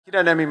You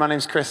don't know me, my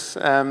name's Chris.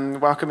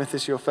 Welcome if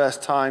this is your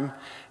first time.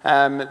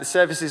 The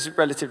service is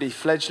relatively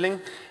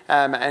fledgling,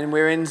 and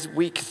we're in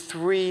week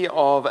 3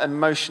 of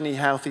emotionally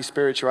healthy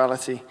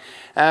spirituality.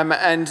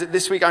 And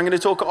this week I'm going to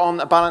talk on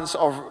a balance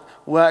of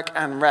work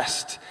and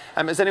rest.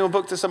 Has anyone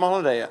booked a summer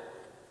holiday yet?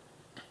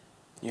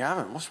 You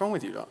haven't? What's wrong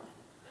with you lot?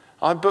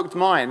 I booked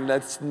mine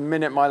the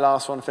minute my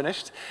last one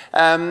finished.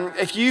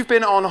 If you've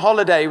been on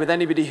holiday with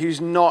anybody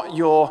who's not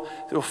your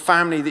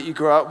family that you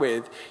grew up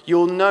with,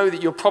 you'll know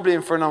that you're probably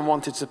in for an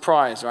unwanted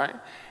surprise, right?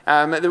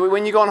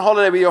 When you go on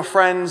holiday with your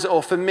friends,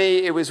 or for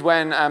me, it was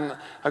when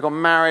I got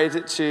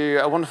married to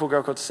a wonderful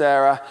girl called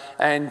Sarah,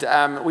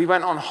 and we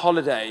went on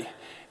holiday.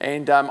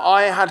 And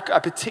I had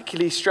a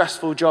particularly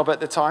stressful job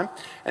at the time,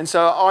 and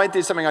so I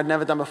did something I'd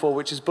never done before,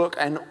 which is book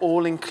an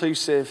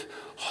all-inclusive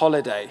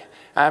holiday.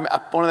 One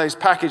of those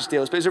package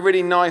deals, but it was a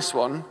really nice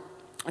one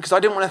because I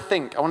didn't want to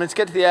think. I wanted to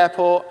get to the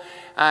airport,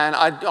 and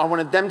I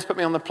wanted them to put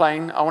me on the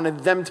plane. I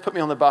wanted them to put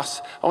me on the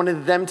bus. I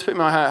wanted them to put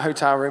me in my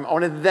hotel room. I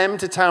wanted them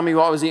to tell me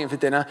what I was eating for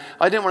dinner.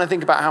 I didn't want to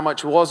think about how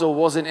much was or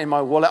wasn't in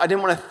my wallet. I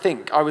didn't want to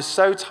think. I was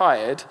so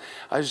tired.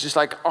 I was just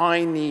like,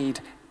 I need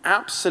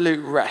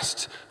absolute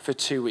rest for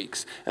 2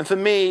 weeks. And for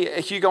me,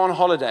 if you go on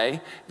holiday,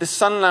 the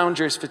Sun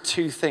Lounger is for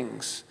 2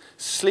 things: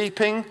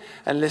 sleeping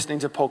and listening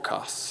to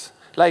podcasts.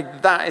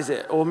 Like, that is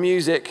it, or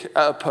music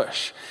at a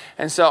push.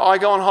 And so I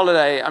go on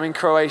holiday. I'm in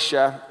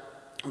Croatia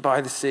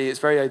by the sea. It's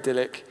very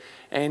idyllic.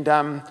 And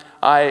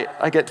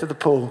I get to the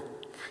pool,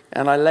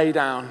 and I lay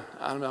down,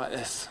 and I'm like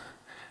this.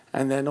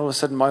 And then all of a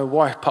sudden, my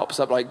wife pops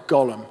up like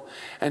Gollum.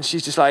 And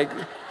she's just like,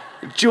 do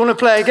you want to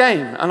play a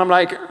game? And I'm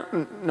like,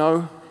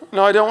 no.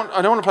 No, I don't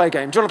want to play a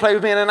game. Do you want to play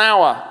with me in an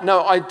hour?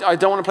 No, I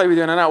don't want to play with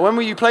you in an hour. When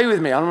will you play with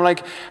me? And I'm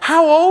like,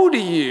 how old are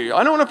you?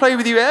 I don't want to play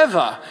with you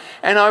ever.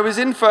 And I was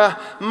in for,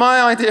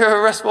 my idea of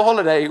a restful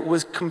holiday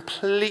was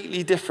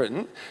completely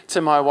different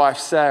to my wife,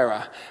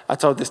 Sarah. I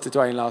told this to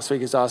Dwayne last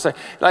week as well. So,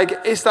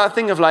 it's that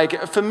thing of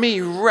for me,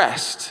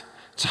 rest,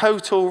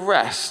 total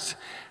rest,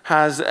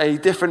 has a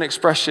different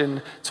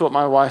expression to what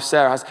my wife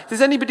Sarah has.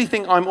 Does anybody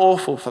think I'm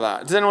awful for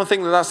that? Does anyone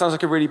think that sounds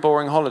like a really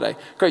boring holiday?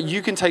 Great,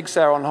 you can take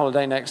Sarah on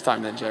holiday next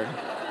time then, Jerry.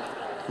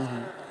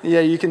 Mm-hmm.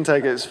 Yeah, you can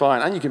take it, it's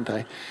fine, and you can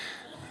pay.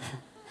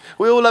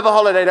 We all love a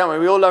holiday, don't we?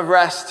 We all love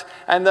rest,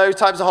 and those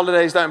types of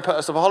holidays don't put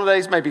us off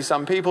holidays, maybe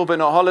some people, but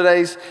not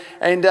holidays.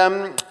 And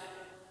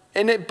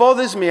it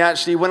bothers me,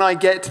 actually, when I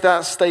get to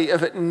that state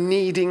of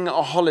needing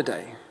a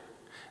holiday.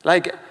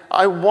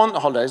 I want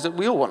holidays,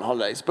 we all want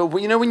holidays, but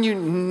when you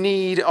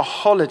need a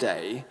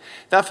holiday,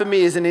 that for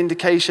me is an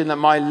indication that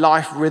my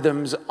life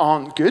rhythms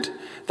aren't good,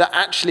 that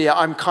actually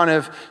I'm kind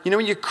of,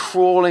 when you're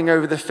crawling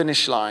over the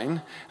finish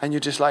line and you're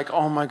just like,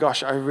 oh my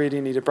gosh, I really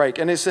need a break.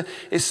 And it's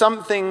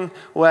something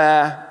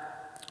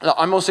where,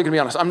 I'm also going to be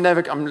honest, I'm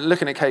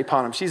looking at Kay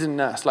Parnham, she's a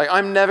nurse.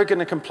 I'm never going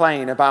to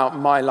complain about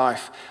my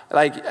life.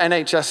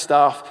 NHS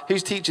staff,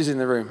 who's teachers in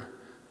the room?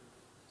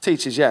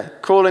 Teachers, yeah.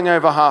 Crawling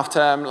over half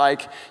term,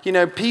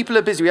 people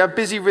are busy. We have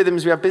busy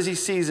rhythms, we have busy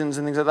seasons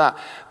and things like that.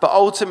 But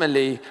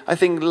ultimately, I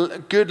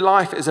think good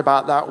life is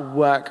about that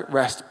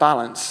work-rest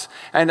balance.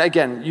 And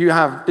again, you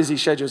have busy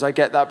schedules, I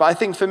get that. But I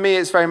think for me,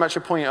 it's very much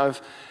a point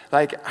of,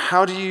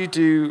 how do you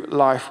do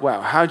life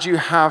well? How do you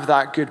have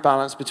that good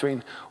balance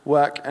between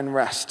work and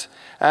rest?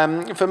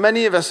 For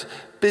many of us,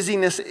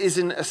 busyness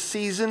isn't a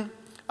season.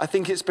 I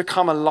think it's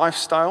become a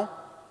lifestyle.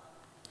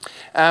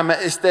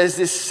 There's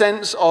this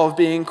sense of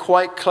being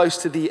quite close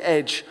to the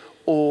edge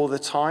all the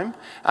time.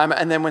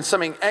 And then when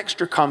something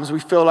extra comes, we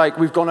feel like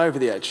we've gone over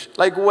the edge,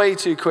 way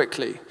too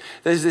quickly.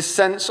 There's this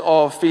sense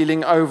of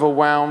feeling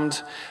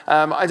overwhelmed.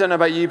 I don't know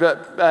about you,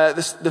 but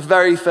the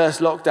very first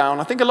lockdown,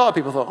 I think a lot of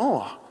people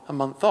thought, a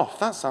month off,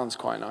 that sounds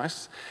quite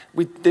nice.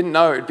 We didn't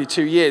know it would be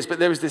 2 years, but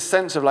there was this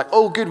sense of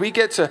oh, good, we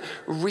get to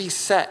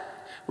reset.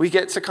 We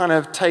get to kind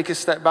of take a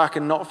step back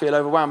and not feel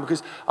overwhelmed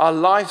because our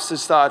lives had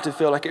started to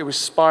feel like it was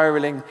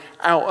spiraling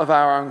out of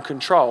our own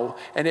control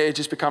and it had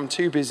just become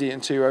too busy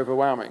and too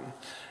overwhelming.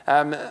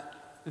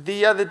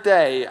 The other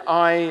day,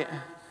 I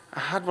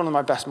had one of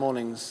my best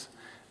mornings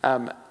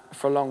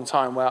for a long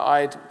time where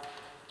I've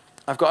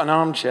got an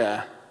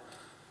armchair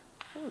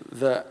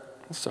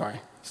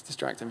it's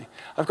distracting me.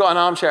 I've got an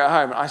armchair at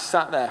home and I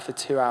sat there for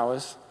 2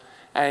 hours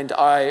and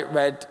I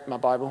read my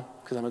Bible,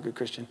 because I'm a good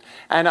Christian.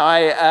 And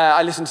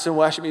I listened to some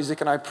worship music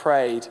and I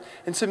prayed.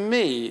 And to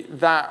me,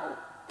 that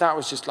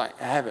was just like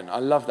heaven. I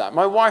love that.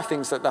 My wife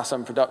thinks that that's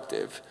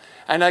unproductive.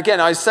 And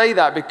again, I say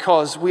that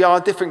because we are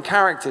different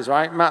characters,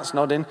 right? Matt's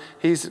nodding.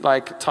 He's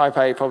type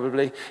A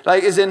probably.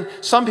 As in,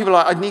 some people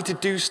are I need to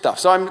do stuff.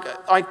 So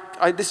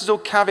this is all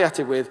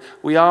caveated with,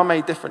 we are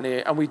made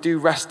differently and we do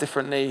rest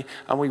differently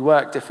and we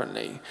work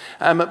differently.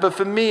 But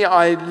for me,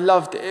 I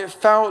loved it. It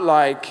felt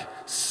like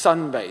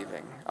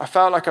sunbathing. I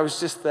felt like I was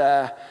just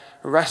there,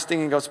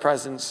 resting in God's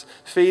presence,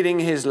 feeling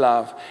his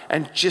love,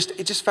 and it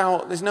just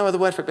felt, there's no other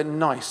word for it but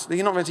nice.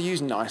 You're not meant to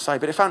use nice,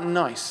 but it felt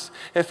nice.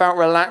 It felt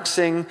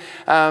relaxing.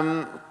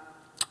 I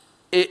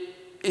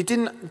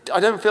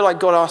don't feel like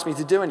God asked me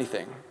to do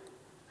anything.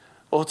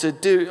 or to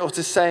do, or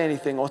to say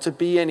anything, or to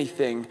be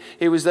anything.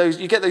 It was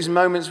you get those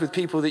moments with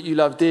people that you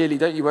love dearly,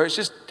 don't you, where it's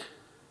just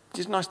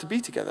nice to be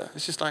together.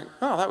 It's just like,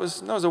 oh, that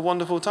was a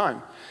wonderful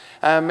time.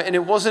 And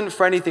it wasn't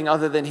for anything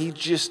other than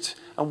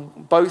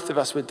and both of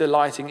us were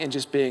delighting in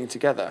just being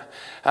together.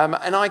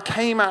 And I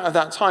came out of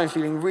that time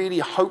feeling really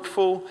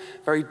hopeful,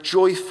 very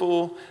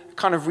joyful,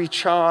 kind of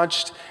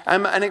recharged,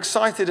 and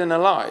excited and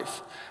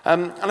alive.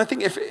 And I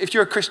think if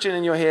you're a Christian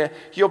and you're here,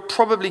 you're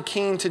probably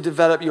keen to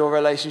develop your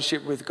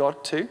relationship with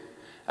God too.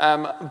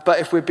 But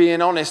if we're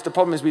being honest, the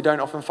problem is we don't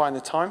often find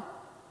the time,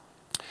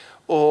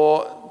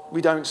 or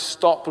we don't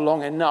stop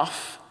long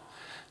enough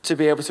to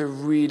be able to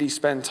really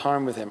spend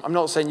time with him. I'm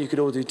not saying you could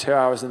all do 2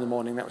 hours in the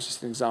morning. That was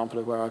just an example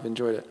of where I've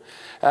enjoyed it.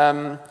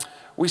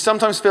 We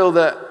sometimes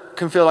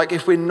can feel like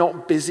if we're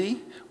not busy,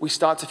 we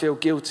start to feel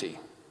guilty.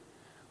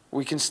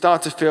 We can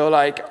start to feel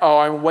like, oh,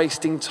 I'm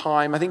wasting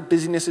time. I think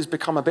busyness has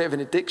become a bit of an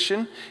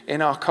addiction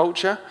in our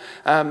culture.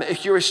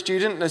 If you're a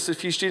student, there's a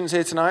few students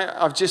here tonight.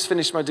 I've just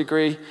finished my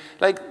degree.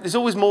 Like, there's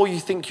always more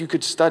you think you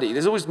could study.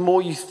 There's always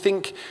more you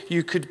think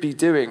you could be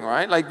doing,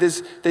 right? Like,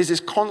 there's this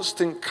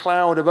constant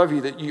cloud above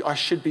you that I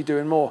should be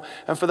doing more.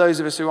 And for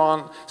those of us who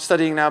aren't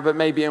studying now, but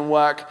maybe in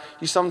work,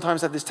 you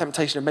sometimes have this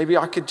temptation of maybe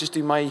I could just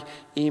do my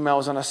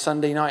emails on a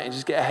Sunday night and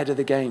just get ahead of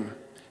the game.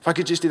 If I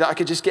could just do that, I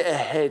could just get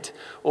ahead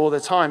all the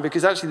time,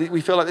 because actually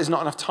we feel like there's not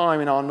enough time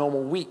in our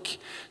normal week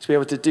to be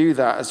able to do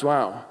that as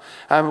well.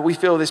 We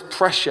feel this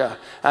pressure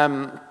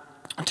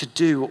to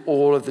do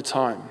all of the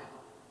time.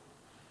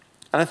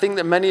 And I think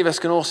that many of us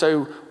can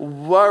also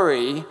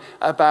worry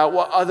about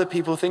what other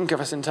people think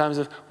of us in terms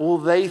of, will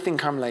they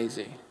think I'm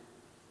lazy?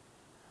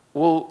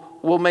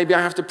 Well, maybe I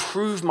have to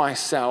prove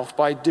myself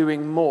by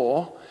doing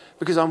more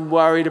because I'm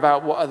worried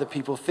about what other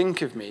people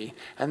think of me,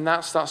 and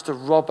that starts to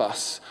rob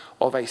us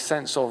of a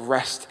sense of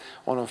rest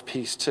and of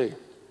peace too.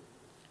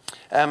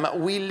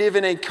 We live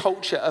in a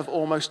culture of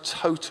almost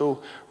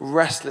total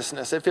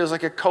restlessness. It feels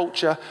like a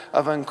culture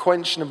of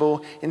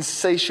unquenchable,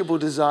 insatiable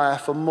desire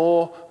for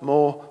more.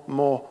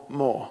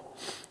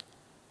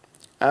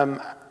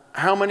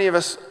 How many of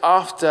us,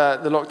 after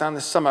the lockdown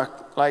this summer,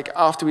 like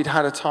after we'd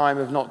had a time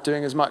of not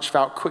doing as much,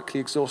 felt quickly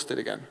exhausted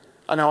again?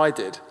 I know I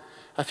did.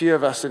 A few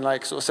of us in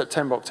like sort of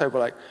September, October,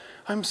 like,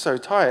 I'm so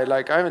tired.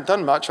 Like, I haven't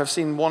done much. I've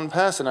seen one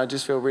person. I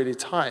just feel really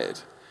tired.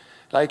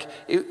 Like,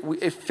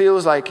 it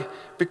feels like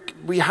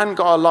we hadn't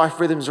got our life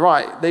rhythms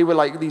right. They were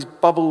like these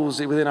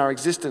bubbles within our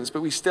existence,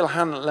 but we still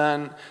hadn't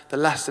learned the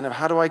lesson of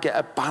how do I get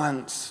a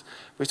balance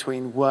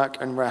between work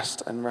and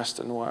rest and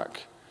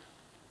work.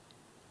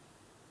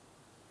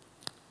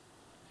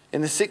 In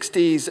the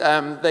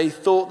 60s, they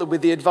thought that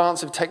with the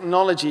advance of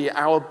technology,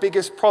 our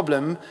biggest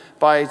problem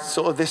by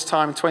sort of this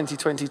time,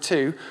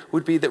 2022,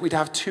 would be that we'd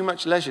have too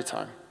much leisure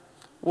time.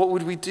 What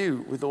would we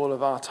do with all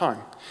of our time?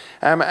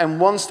 And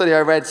one study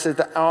I read said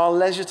that our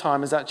leisure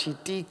time has actually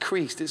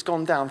decreased. It's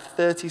gone down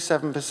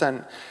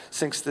 37%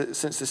 since the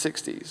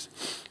 60s.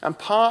 And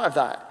part of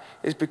that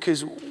is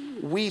because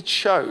we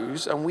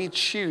choose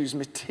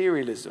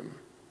materialism.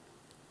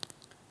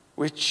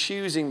 We're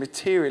choosing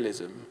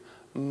materialism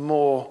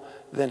more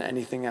than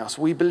anything else.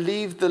 We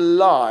believe the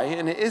lie,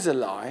 and it is a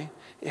lie,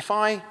 if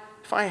I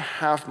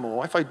have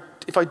more, if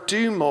I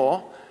do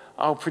more,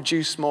 I'll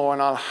produce more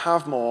and I'll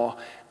have more,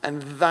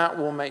 and that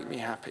will make me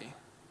happy.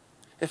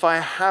 If I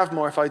have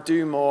more, if I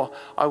do more,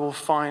 I will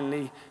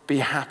finally be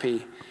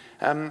happy.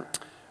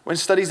 When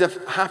studies of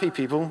happy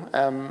people,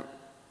 I'm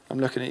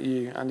looking at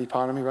you, Andy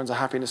Parnham, who runs a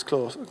happiness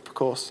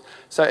course.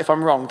 So if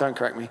I'm wrong, don't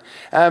correct me.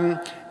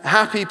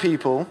 Happy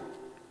people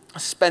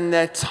spend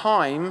their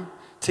time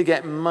to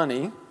get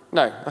money.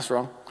 No, that's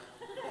wrong.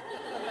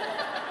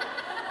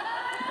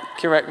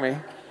 Correct me.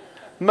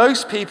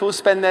 Most people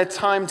spend their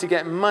time to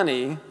get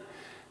money,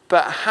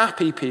 but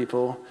happy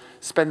people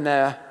spend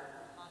their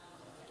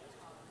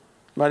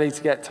money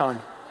to get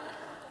time.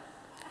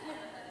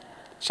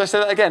 Should I say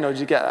that again, or did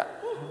you get that?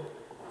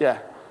 Yeah.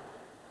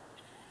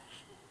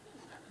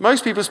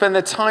 Most people spend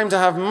their time to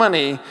have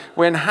money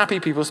when happy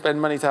people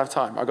spend money to have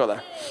time. I got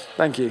that.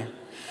 Thank you.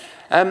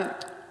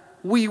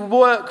 We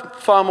work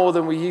far more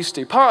than we used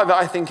to. Part of it,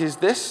 I think, is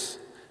this.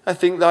 I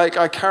think like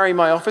I carry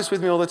my office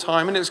with me all the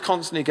time and it's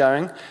constantly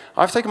going.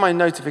 I've taken my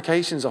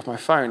notifications off my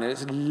phone and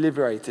it's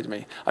liberated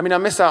me. I mean, I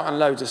miss out on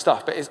loads of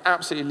stuff, but it's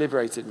absolutely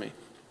liberated me.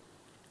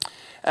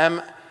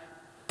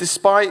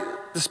 Despite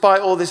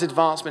all this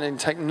advancement in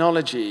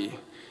technology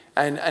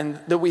and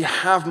that we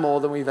have more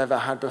than we've ever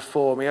had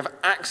before, we have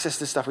access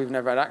to stuff we've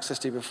never had access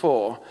to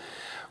before,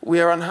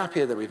 we are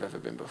unhappier than we've ever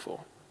been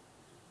before.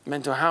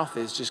 Mental health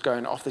is just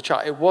going off the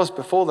chart. It was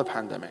before the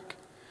pandemic.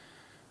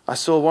 I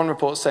saw one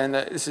report saying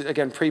that, this is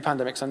again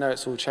pre-pandemic, so I know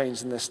it's all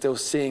changed and they're still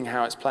seeing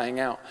how it's playing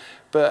out,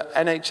 but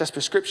NHS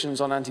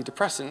prescriptions on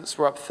antidepressants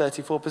were up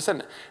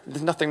 34%.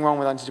 There's nothing wrong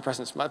with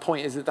antidepressants. My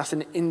point is that that's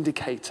an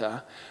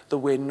indicator that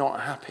we're not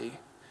happy.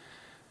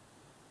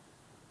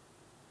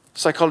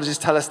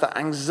 Psychologists tell us that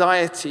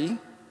anxiety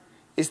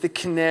is the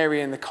canary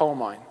in the coal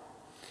mine.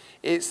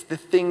 It's the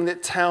thing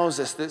that tells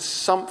us that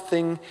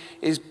something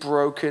is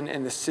broken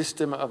in the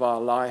system of our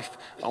life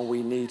and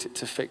we need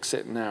to fix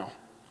it now.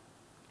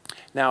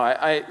 Now,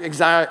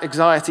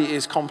 anxiety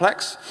is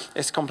complex.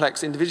 It's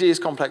complex individually, it's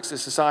complex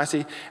as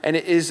society, and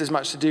it is as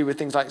much to do with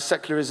things like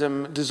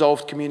secularism,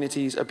 dissolved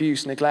communities,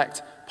 abuse,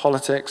 neglect,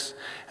 politics.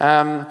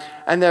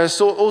 And there are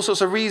all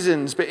sorts of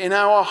reasons, but in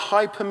our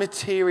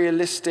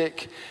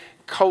hyper-materialistic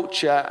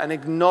culture and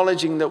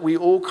acknowledging that we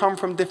all come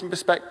from different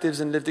perspectives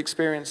and lived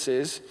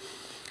experiences,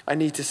 I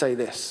need to say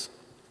this.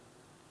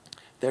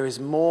 There is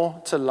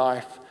more to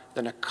life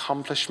than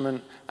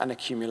accomplishment and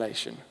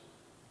accumulation.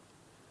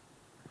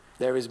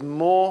 There is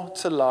more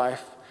to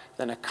life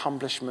than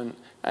accomplishment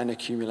and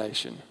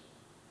accumulation.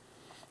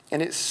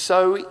 And it's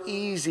so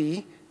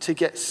easy to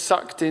get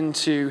sucked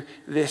into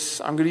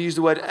this. I'm going to use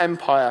the word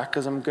empire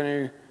because I'm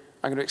going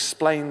to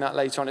explain that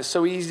later on. It's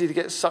so easy to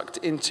get sucked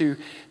into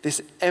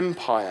this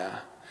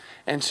empire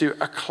and to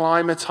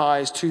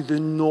acclimatize to the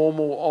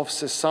normal of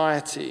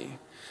society,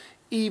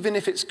 even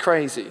if it's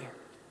crazy.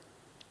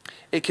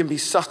 It can be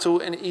subtle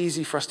and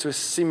easy for us to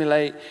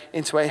assimilate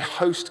into a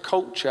host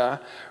culture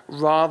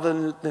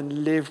rather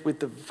than live with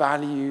the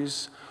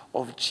values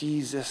of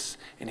Jesus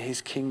and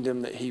his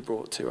kingdom that he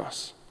brought to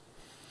us.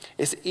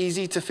 It's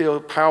easy to feel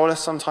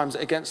powerless sometimes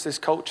against this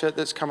culture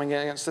that's coming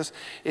against us.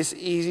 It's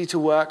easy to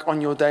work on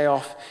your day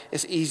off.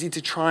 It's easy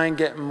to try and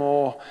get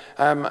more.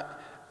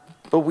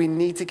 But we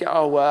need to get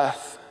our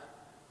worth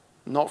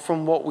not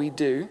from what we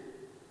do,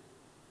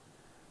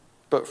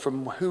 but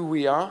from who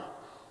we are,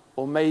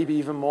 or maybe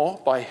even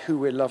more, by who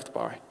we're loved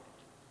by.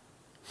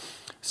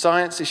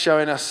 Science is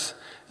showing us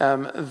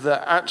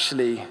that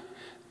actually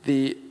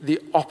the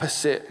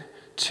opposite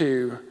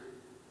to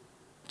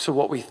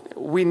what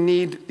we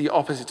need the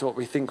opposite to what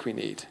we think we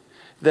need.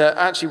 That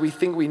actually we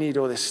think we need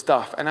all this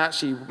stuff, and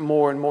actually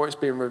more and more it's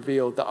being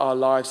revealed that our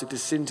lives are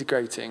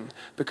disintegrating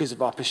because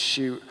of our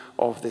pursuit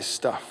of this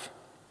stuff.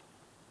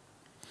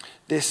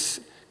 This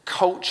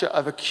culture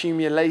of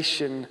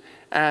accumulation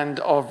and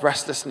of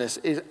restlessness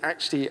is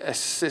actually a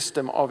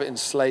system of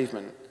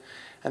enslavement.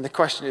 And the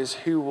question is,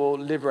 who will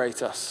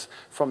liberate us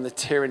from the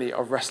tyranny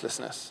of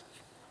restlessness?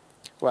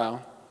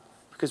 Well,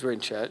 because we're in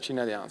church, you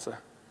know the answer.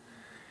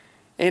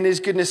 In his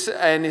goodness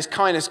and his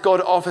kindness, God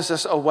offers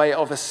us a way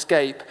of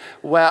escape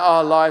where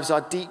our lives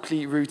are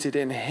deeply rooted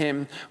in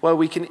him, where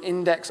we can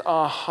index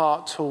our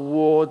heart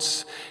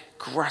towards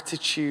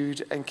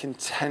gratitude and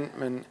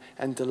contentment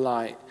and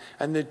delight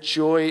and the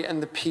joy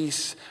and the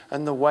peace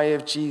and the way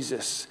of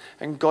Jesus.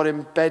 And God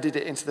embedded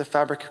it into the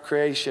fabric of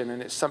creation,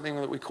 and it's something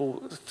that we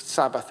call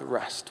Sabbath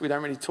rest. We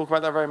don't really talk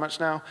about that very much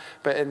now,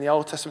 but in the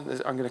Old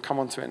Testament, I'm going to come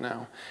on to it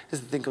now,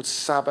 there's a thing called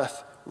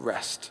Sabbath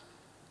rest.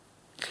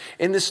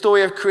 In the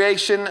story of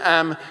creation,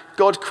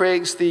 God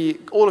creates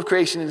all of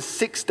creation in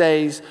 6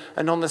 days,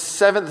 and on the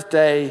seventh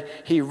day,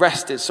 he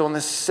rested. So on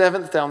the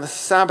seventh day, on the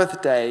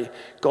Sabbath day,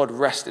 God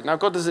rested. Now,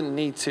 God doesn't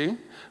need to,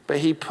 but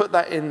he put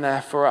that in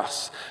there for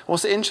us.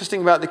 What's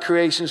interesting about the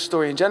creation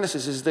story in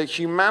Genesis is that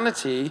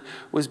humanity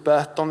was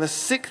birthed on the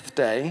sixth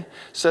day,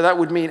 so that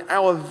would mean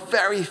our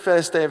very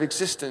first day of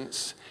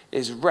existence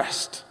is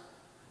rest.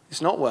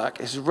 It's not work,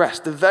 it's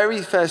rest. The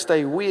very first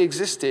day we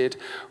existed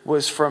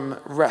was from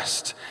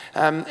rest.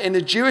 In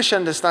the Jewish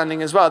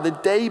understanding as well, the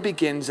day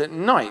begins at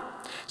night.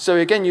 So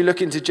again, you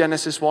look into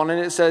Genesis 1 and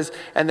it says,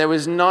 and there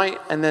was night,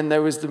 and then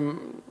there was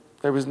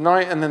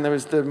night, and then there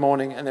was the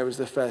morning, and there was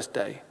the first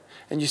day.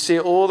 And you see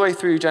it all the way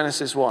through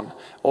Genesis 1.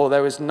 Or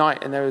there was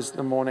night, and there was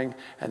the morning,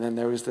 and then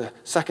there was the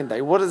second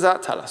day. What does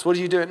that tell us? What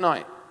do you do at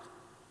night?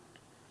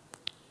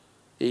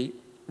 Eat,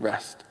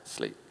 rest,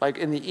 sleep. Like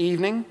in the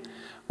evening,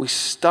 we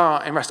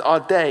start in rest. Our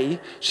day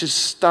should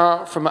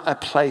start from a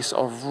place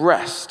of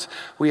rest.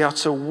 We are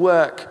to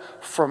work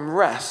from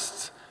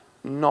rest,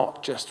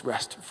 not just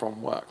rest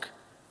from work.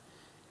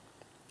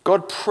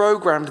 God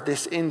programmed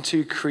this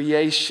into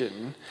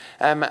creation.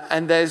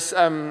 And there's,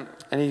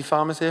 any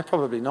farmers here?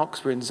 Probably not,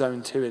 because we're in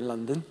zone 2 in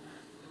London.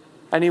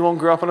 Anyone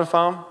grew up on a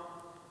farm?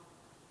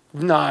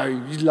 No,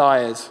 you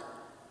liars.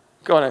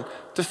 Go on.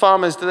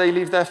 Do they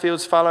leave their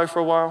fields fallow for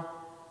a while?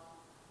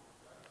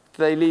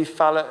 Do they leave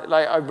fallow?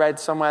 Like I read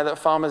somewhere that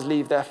farmers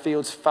leave their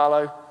fields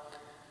fallow.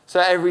 So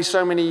every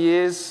so many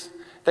years,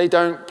 they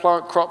don't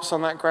plant crops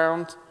on that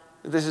ground.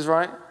 This is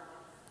right?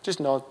 Just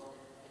nod.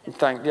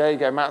 There you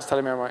go. Matt's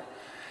telling me I'm right.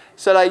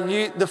 So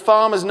the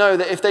farmers know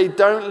that if they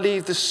don't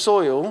leave the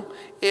soil,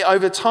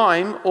 over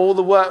time, all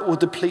the work will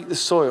deplete the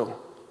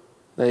soil.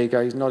 There you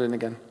go. He's nodding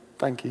again.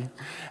 Thank you.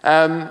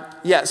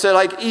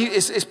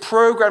 It's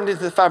programmed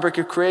into the fabric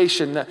of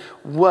creation that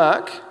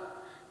work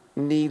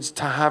needs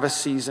to have a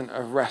season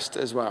of rest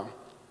as well.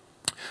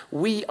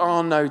 We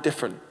are no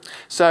different.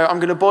 So I'm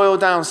going to boil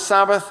down.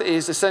 Sabbath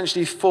is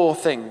essentially 4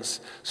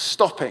 things.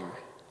 Stopping.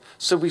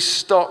 So we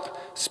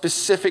stop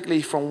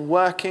specifically from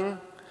working,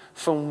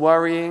 from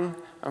worrying,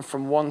 and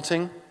from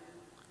wanting.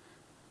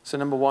 So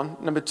number 1.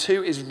 Number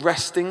 2 is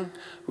resting.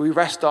 We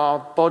rest our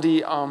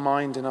body, our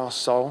mind, and our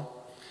soul.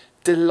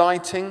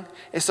 Delighting.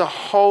 It's a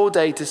whole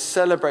day to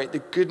celebrate the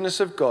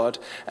goodness of God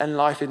and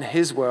life in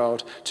his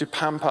world, to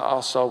pamper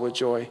our soul with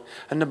joy.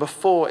 And number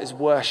 4 is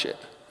worship.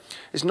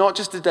 It's not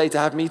just a day to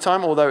have me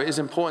time, although it is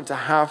important to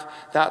have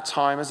that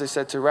time, as I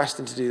said, to rest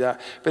and to do that.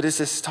 But it's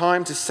this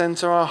time to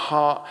center our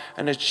heart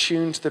and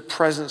attune to the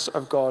presence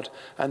of God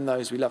and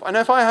those we love. I know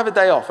if I have a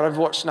day off and I've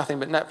watched nothing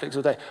but Netflix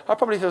all day, I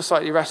probably feel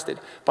slightly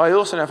rested. But I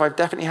also know if I've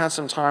definitely had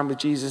some time with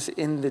Jesus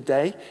in the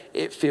day,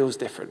 it feels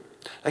different.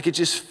 Like I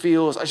just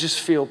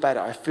feel better.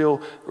 I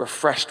feel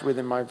refreshed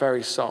within my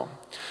very soul.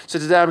 So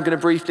today I'm going to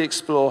briefly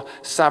explore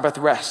Sabbath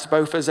rest,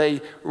 both as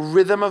a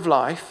rhythm of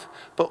life,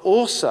 but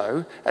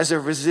also as a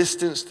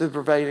resistance to the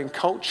prevailing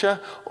culture,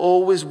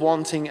 always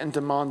wanting and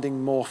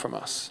demanding more from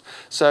us.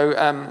 So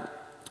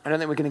I don't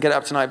think we're going to get it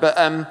up tonight, but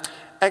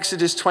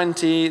Exodus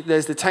 20,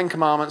 there's the 10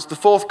 commandments. The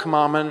fourth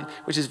commandment,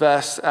 which is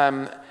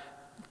so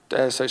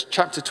it's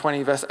chapter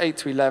 20, verse 8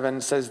 to 11,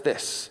 says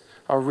this.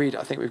 I'll read it.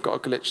 I think we've got a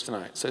glitch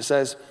tonight. So it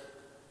says,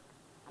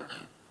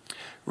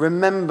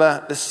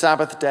 "Remember the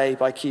Sabbath day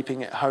by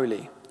keeping it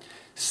holy.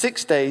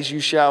 6 days you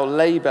shall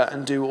labor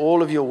and do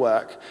all of your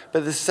work,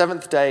 but the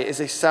seventh day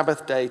is a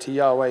Sabbath day to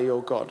Yahweh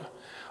your God.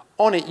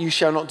 On it you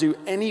shall not do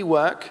any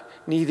work,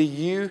 neither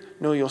you,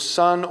 nor your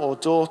son or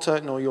daughter,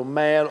 nor your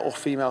male or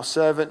female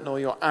servant, nor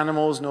your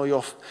animals,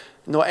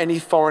 nor any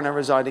foreigner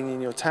residing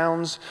in your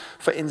towns.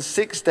 For in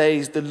 6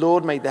 days the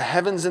Lord made the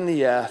heavens and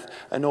the earth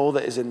and all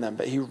that is in them,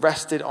 but he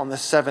rested on the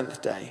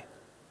seventh day.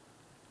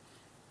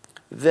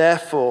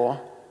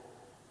 Therefore,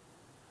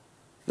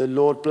 the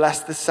Lord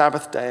blessed the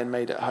Sabbath day and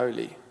made it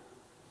holy."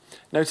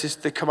 Notice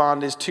the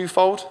command is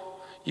twofold.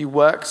 You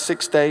work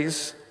 6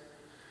 days,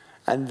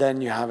 and then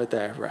you have a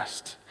day of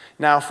rest.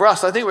 Now, for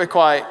us, I think we're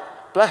quite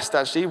blessed,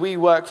 actually. We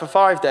work for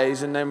 5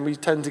 days, and then we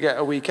tend to get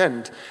a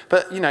weekend.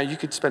 But, you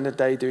could spend a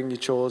day doing your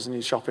chores and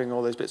your shopping,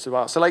 all those bits of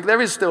art. So,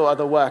 there is still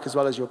other work as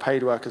well as your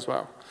paid work as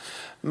well.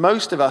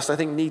 Most of us, I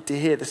think, need to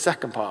hear the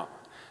second part,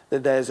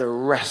 that there's a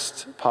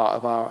rest part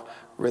of our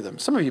rhythm.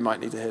 Some of you might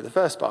need to hear the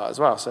first part as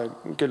well, so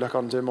good luck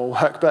on doing more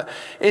work. But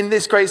in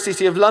this great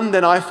city of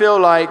London, I feel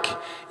like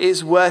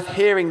it's worth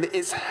hearing that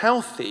it's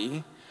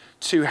healthy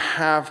to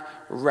have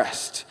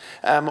rest.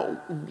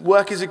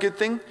 Work is a good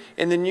thing.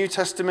 In the New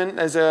Testament,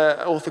 there's an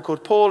author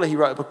called Paul. He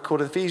wrote a book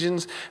called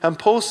Ephesians, and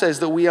Paul says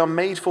that we are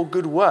made for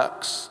good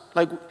works.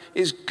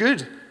 It's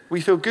good. We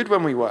feel good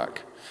when we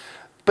work.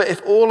 But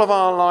if all of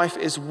our life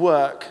is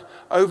work,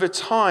 over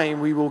time,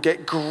 we will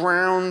get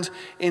ground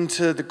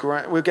into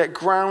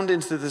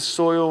the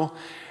soil,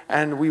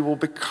 and we will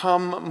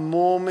become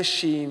more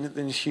machine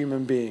than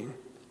human being.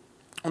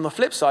 On the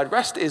flip side,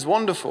 rest is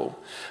wonderful.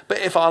 But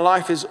if our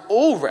life is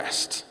all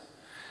rest,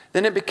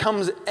 then it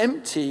becomes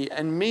empty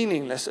and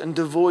meaningless and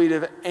devoid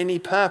of any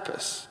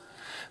purpose.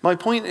 My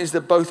point is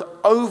that both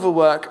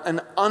overwork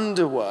and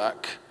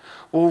underwork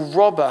will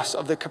rob us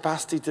of the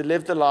capacity to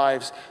live the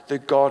lives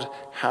that God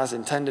has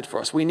intended for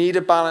us. We need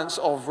a balance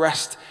of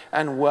rest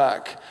and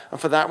work. And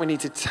for that, we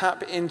need to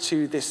tap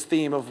into this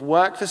theme of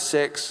work for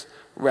 6,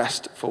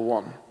 rest for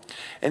 1.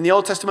 In the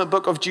Old Testament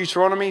book of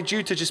Deuteronomy,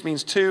 Deuter just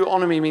means 2,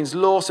 onomy means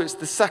law, so it's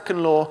the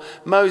second law.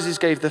 Moses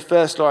gave the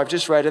first law I've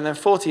just read, and then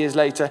 40 years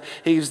later,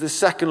 he gives the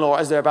second law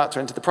as they're about to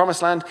enter the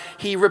promised land.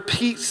 He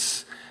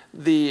repeats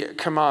the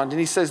command, and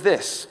he says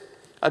this: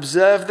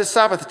 "Observe the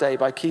Sabbath day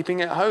by keeping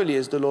it holy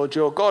as the Lord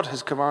your God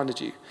has commanded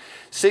you.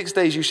 6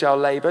 days you shall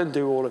labor and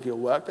do all of your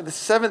work, but the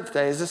seventh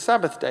day is a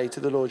Sabbath day to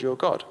the Lord your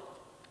God.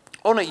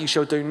 On it you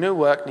shall do no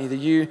work, neither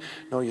you,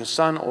 nor your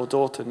son or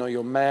daughter, nor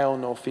your male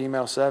nor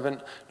female servant,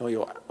 nor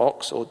your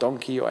ox or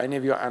donkey, or any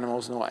of your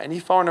animals, nor any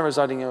foreigner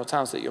residing in your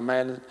towns, that your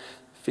male and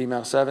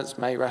female servants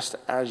may rest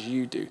as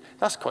you do."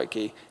 That's quite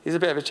key. There's a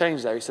bit of a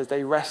change there. He says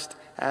they rest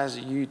as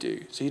you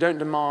do. So you don't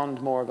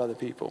demand more of other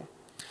people.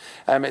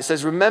 It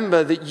says,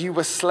 "Remember that you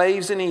were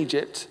slaves in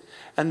Egypt,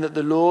 and that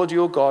the Lord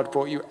your God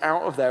brought you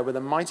out of there with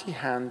a mighty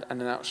hand and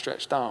an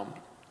outstretched arm.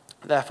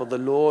 Therefore, the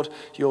Lord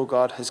your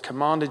God has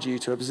commanded you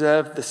to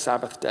observe the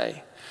Sabbath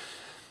day."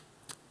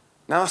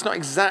 Now, that's not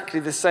exactly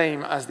the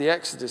same as the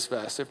Exodus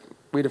verse. If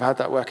we'd have had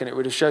that work in it,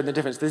 would have shown the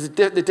difference. The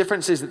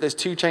difference is that there's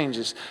 2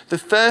 changes. The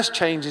first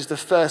change is the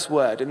first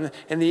word. In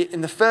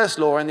the first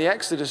law, in the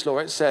Exodus law,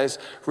 it says,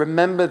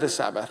 "Remember the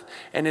Sabbath."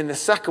 And in the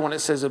second one, it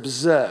says,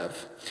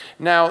 "Observe."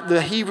 Now,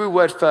 the Hebrew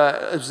word for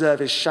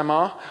observe is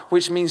shamar,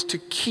 which means to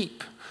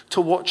keep,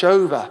 to watch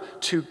over,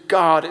 to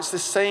guard. It's the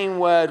same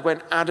word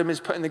when Adam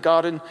is put in the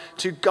garden,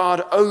 to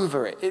guard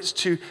over it. It's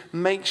to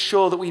make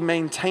sure that we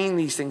maintain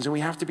these things, and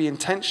we have to be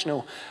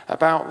intentional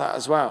about that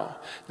as well.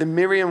 The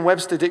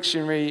Merriam-Webster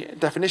dictionary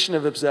definition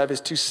of observe is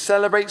to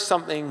celebrate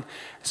something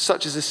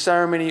such as a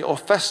ceremony or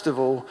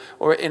festival,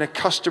 or in a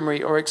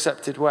customary or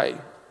accepted way.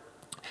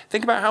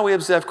 Think about how we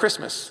observe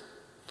Christmas.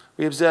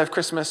 We observe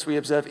Christmas, we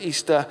observe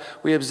Easter,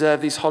 we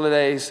observe these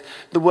holidays.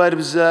 The word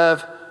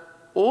observe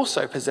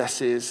also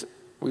possesses,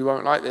 we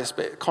won't like this,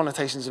 but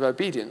connotations of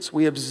obedience.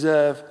 We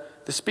observe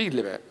the speed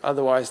limit,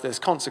 otherwise there's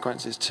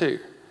consequences too.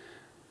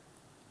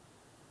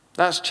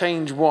 That's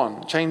change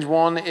 1. Change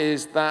 1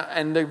 is that,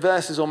 and the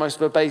verse is almost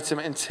verbatim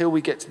until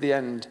we get to the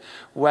end,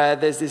 where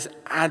there's this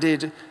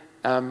added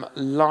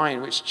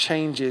line which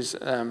changes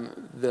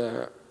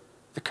the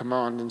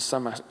command in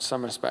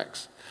some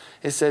respects.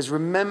 It says,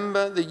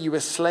 remember that you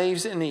were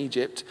slaves in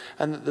Egypt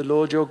and that the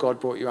Lord your God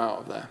brought you out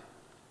of there.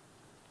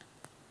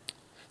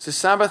 So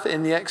Sabbath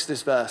in the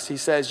Exodus verse, he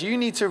says, you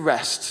need to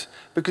rest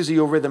because of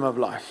your rhythm of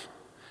life.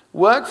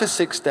 Work for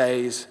 6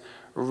 days,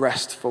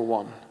 rest for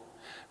 1.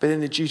 But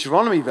in the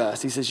Deuteronomy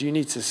verse, he says you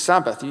need to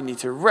Sabbath, you need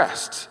to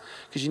rest,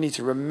 because you need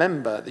to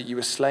remember that you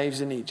were slaves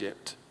in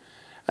Egypt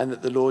and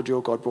that the Lord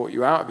your God brought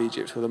you out of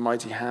Egypt with a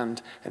mighty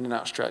hand and an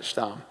outstretched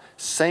arm.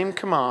 Same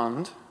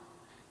command,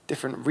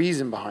 different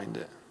reason behind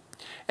it.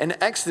 In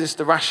Exodus,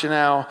 the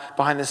rationale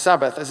behind the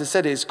Sabbath, as I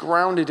said, is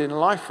grounded in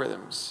life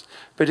rhythms.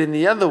 But in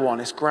the other one,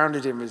 it's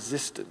grounded in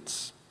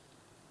resistance.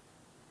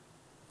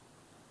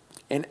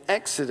 In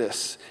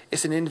Exodus,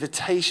 it's an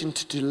invitation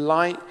to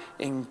delight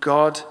in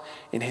God,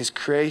 in his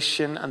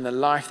creation and the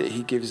life that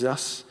he gives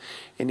us.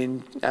 And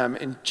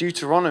in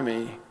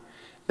Deuteronomy,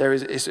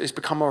 it's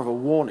become more of a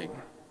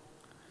warning.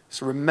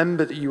 So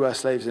remember that you were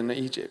slaves in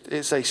Egypt.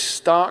 It's a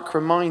stark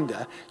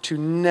reminder to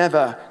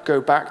never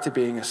go back to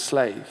being a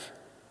slave.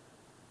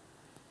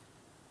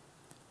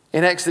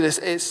 In Exodus,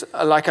 it's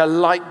like a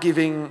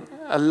life-giving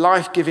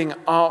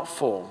art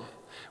form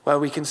where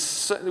we can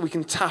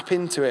tap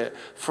into it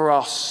for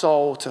our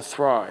soul to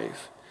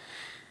thrive.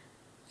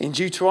 In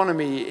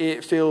Deuteronomy,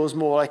 it feels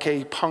more like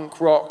a punk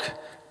rock,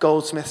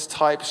 Goldsmiths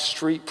type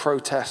street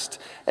protest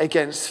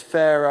against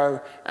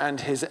Pharaoh and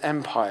his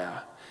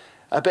empire.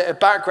 A bit of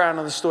background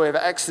on the story of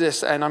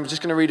Exodus, and I'm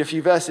just going to read a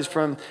few verses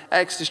from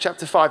Exodus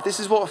chapter 5. This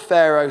is what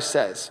Pharaoh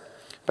says.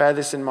 Bear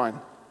this in mind.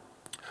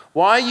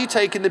 Why are you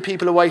taking the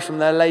people away from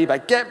their labor?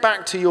 Get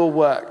back to your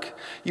work.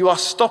 You are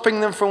stopping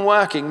them from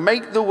working.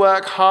 Make the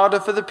work harder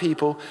for the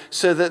people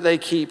so that they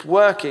keep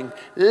working.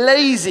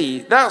 Lazy,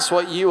 that's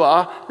what you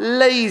are,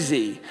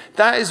 lazy.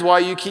 That is why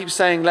you keep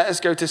saying, let us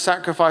go to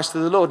sacrifice to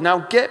the Lord. Now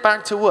get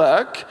back to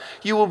work.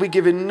 You will be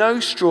given no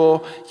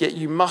straw, yet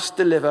you must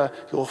deliver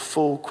your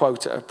full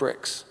quota of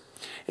bricks.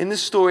 In the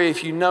story,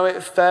 if you know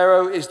it,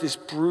 Pharaoh is this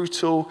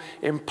brutal,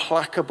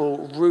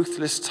 implacable,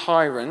 ruthless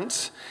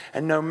tyrant.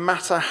 And no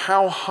matter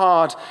how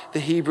hard the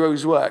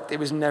Hebrews worked, it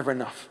was never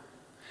enough.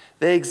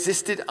 They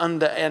existed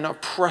under an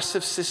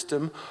oppressive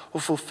system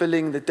of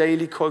fulfilling the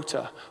daily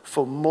quota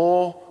for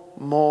more,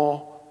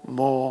 and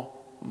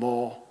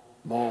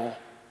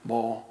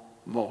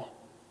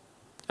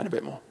a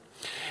bit more.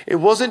 It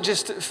wasn't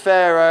just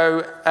Pharaoh,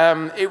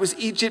 it was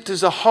Egypt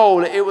as a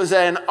whole. It was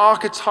an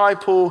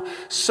archetypal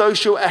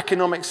social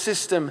economic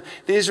system.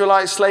 The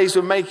Israelite slaves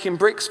were making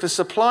bricks for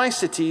supply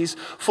cities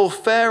for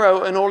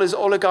Pharaoh and all his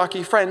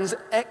oligarchy friends,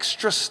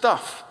 extra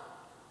stuff.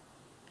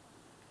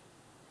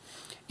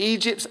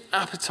 Egypt's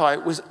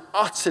appetite was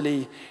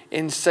utterly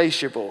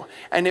insatiable,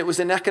 and it was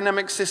an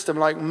economic system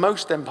like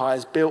most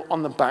empires built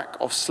on the back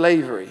of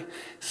slavery.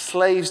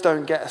 Slaves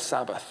don't get a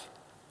Sabbath.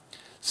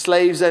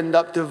 Slaves end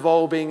up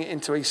devolving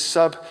into a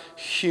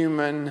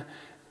subhuman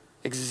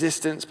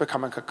existence,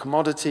 becoming a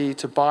commodity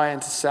to buy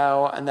and to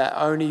sell, and their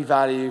only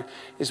value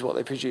is what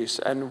they produce.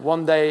 And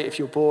one day, if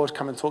you're bored,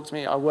 come and talk to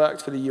me. I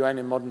worked for the UN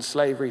in modern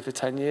slavery for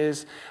 10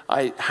 years.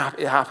 It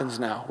happens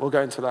now. We'll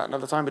go into that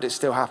another time, but it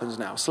still happens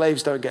now.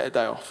 Slaves don't get a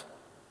day off.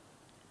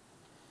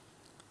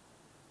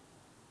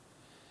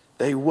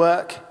 They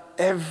work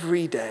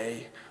every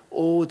day,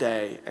 all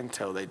day,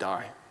 until they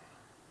die.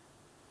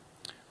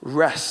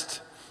 Rest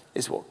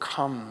is what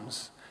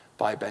comes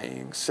by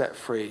being set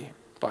free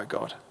by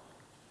God.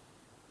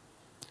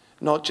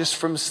 Not just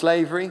from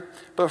slavery,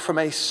 but from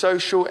a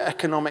social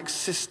economic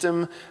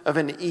system of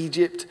an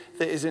Egypt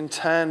that is in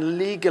turn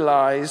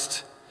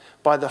legalized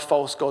by the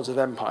false gods of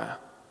empire.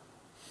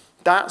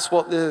 That's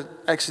what the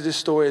Exodus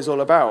story is all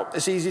about.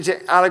 It's easy to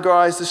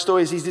allegorize the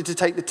story, it's easy to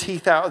take the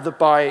teeth out of the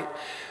bite,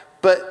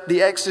 but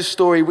the Exodus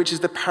story, which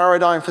is the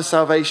paradigm for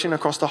salvation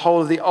across the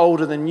whole of the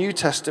Old and the New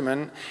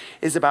Testament,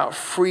 is about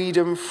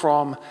freedom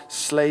from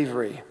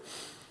slavery.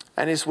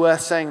 And it's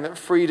worth saying that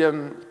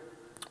freedom,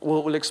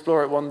 we'll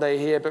explore it one day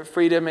here, but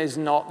freedom is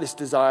not this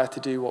desire to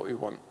do what we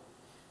want.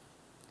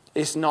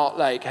 It's not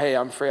like, hey,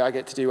 I'm free, I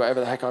get to do whatever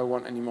the heck I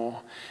want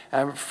anymore.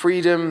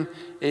 Freedom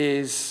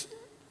is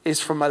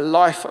from a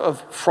life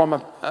of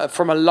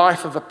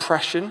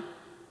oppression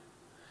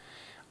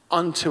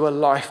unto a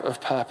life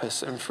of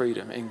purpose and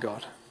freedom in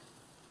God.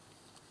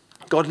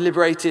 God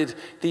liberated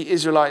the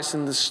Israelites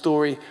in the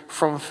story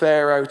from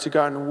Pharaoh to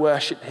go and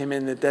worship him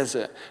in the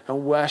desert.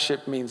 And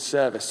worship means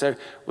service. So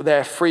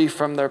they're free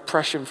from the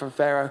oppression from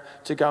Pharaoh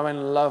to go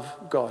and love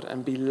God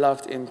and be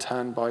loved in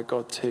turn by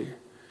God too.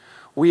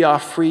 We are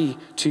free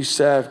to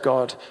serve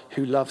God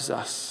who loves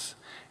us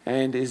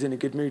and is in a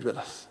good mood with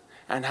us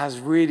and has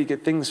really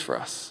good things for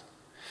us.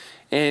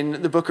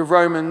 In the book of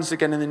Romans,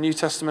 again in the New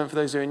Testament, for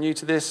those who are new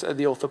to this,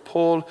 the author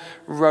Paul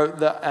wrote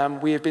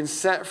that we have been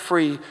set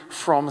free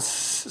from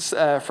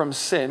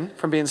sin,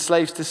 from being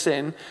slaves to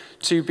sin,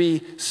 to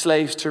be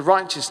slaves to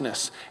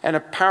righteousness. And a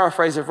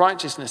paraphrase of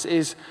righteousness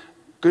is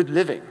good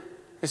living.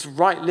 It's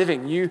right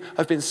living. You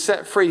have been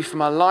set free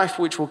from a life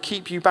which will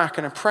keep you back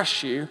and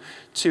oppress you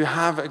to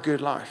have a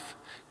good life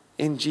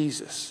in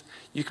Jesus.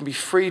 You can be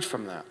freed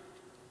from that.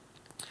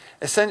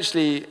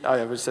 Essentially,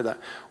 I would say that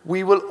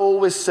we will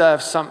always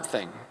serve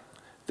something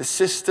the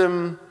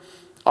system,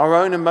 our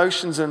own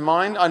emotions and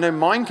mind. I know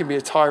mine can be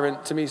a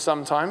tyrant to me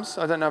sometimes.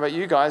 I don't know about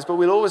you guys, but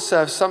we'll always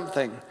serve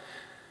something.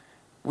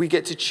 We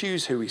get to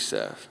choose who we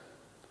serve.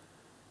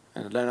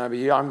 And I don't know about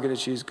you, I'm going to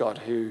choose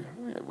God,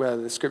 where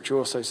the scripture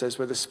also says,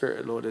 where the Spirit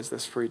of the Lord is,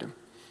 there's freedom.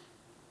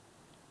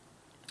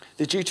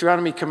 The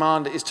Deuteronomy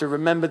command is to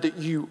remember that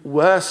you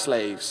were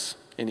slaves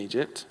in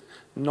Egypt,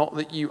 not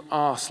that you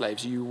are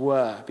slaves. You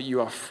were, but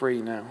you are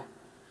free now.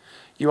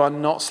 You are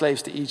not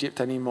slaves to Egypt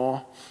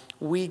anymore.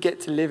 We get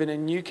to live in a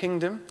new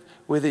kingdom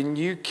with a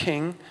new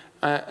king,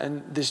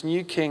 and this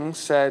new king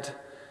said,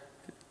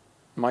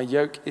 my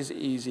yoke is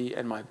easy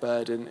and my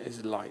burden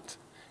is light.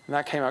 And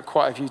that came out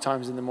quite a few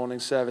times in the morning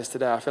service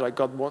today. I feel like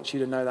God wants you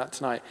to know that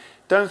tonight.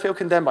 Don't feel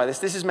condemned by this.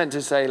 This is meant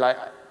to say, like,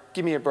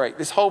 give me a break.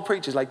 This whole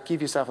preach is like,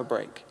 give yourself a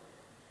break.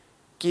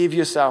 Give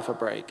yourself a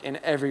break in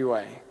every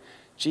way.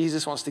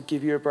 Jesus wants to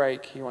give you a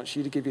break. He wants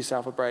you to give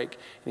yourself a break.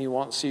 And he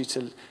wants you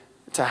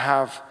to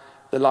have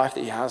the life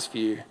that he has for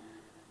you,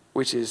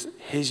 which is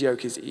his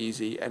yoke is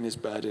easy and his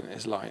burden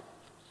is light.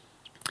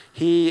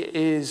 He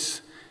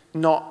is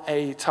not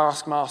a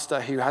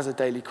taskmaster who has a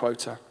daily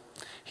quota.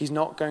 He's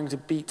not going to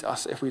beat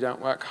us if we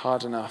don't work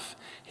hard enough.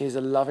 He is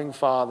a loving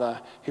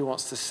Father who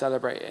wants to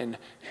celebrate in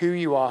who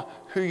you are,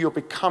 who you're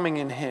becoming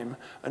in him,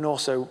 and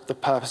also the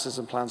purposes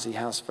and plans he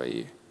has for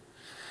you.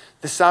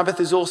 The Sabbath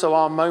is also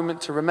our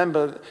moment to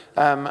remember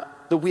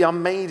that we are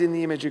made in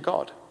the image of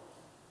God.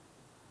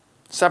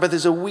 Sabbath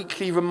is a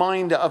weekly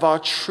reminder of our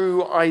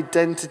true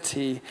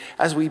identity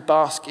as we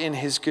bask in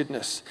his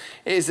goodness.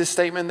 It is a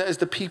statement that as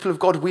the people of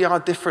God, we are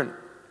different.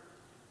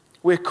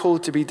 We're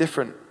called to be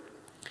different.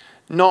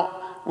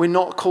 We're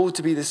not called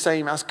to be the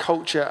same as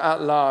culture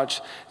at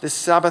large. The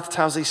Sabbath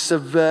tells a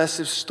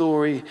subversive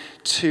story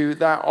to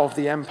that of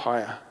the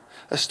empire.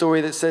 A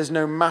story that says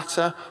no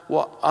matter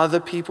what other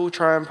people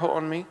try and put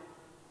on me,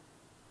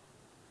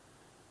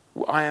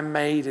 I am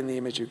made in the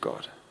image of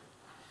God.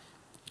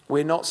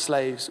 We're not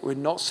slaves. We're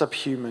not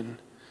subhuman.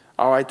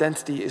 Our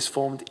identity is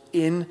formed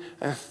in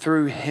and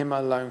through him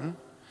alone.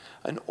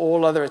 And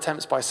all other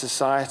attempts by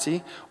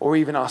society or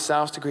even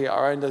ourselves to create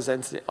our own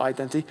identity,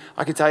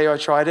 I can tell you I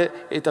tried it,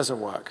 it doesn't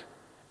work.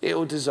 It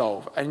will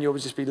dissolve and you'll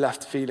just be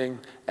left feeling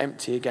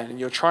empty again. And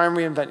you'll try and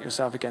reinvent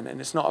yourself again.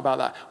 And it's not about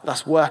that.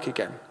 That's work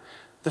again.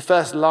 The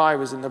first lie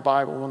was in the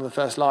Bible. One of the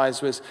first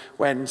lies was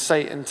when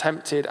Satan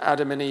tempted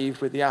Adam and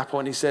Eve with the apple.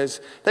 And he says,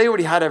 they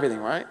already had everything,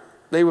 right?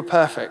 They were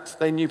perfect.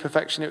 They knew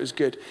perfection. It was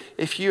good.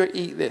 If you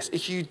eat this,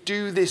 if you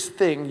do this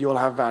thing, you'll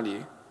have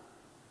value.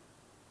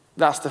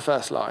 That's the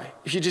first lie.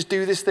 If you just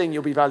do this thing,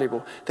 you'll be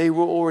valuable. They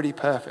were already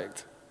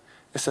perfect.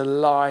 It's a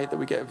lie that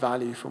we get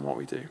value from what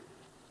we do.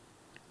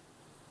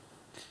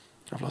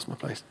 I've lost my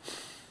place.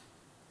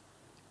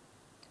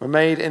 We're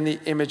made in the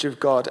image of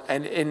God.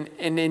 And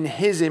in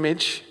his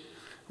image,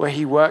 where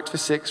he worked for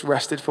 6,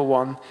 rested for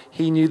 1,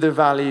 he knew the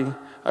value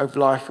of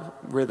life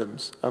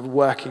rhythms, of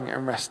working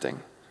and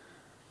resting.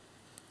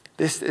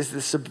 This is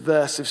the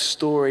subversive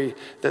story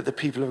that the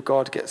people of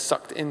God get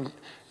sucked in,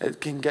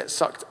 can get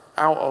sucked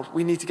out of.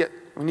 We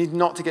need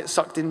not to get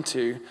sucked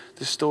into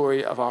the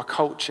story of our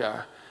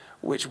culture,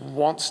 which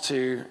wants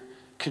to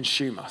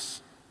consume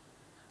us.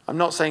 I'm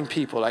not saying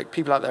people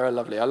out there are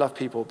lovely. I love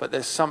people, but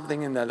there's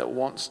something in there that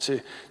wants to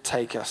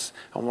take us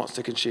and wants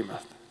to consume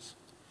us.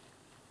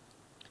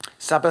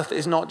 Sabbath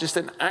is not just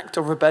an act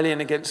of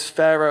rebellion against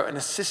Pharaoh and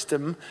a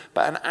system,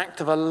 but an act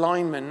of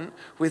alignment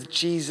with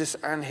Jesus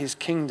and his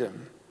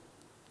kingdom.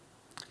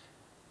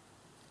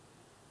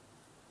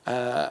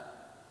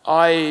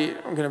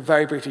 I'm going to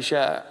very briefly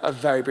share a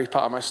very brief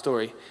part of my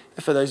story.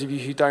 For those of you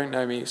who don't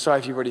know me, sorry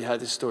if you've already heard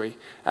this story.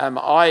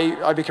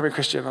 I became a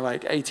Christian at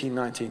like 18,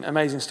 19.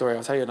 Amazing story,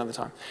 I'll tell you another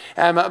time.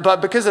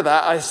 But because of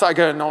that, I started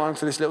going along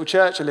to this little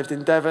church. I lived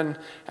in Devon,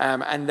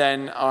 and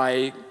then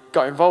I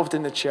got involved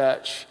in the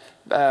church.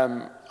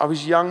 I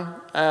was young.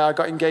 I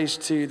got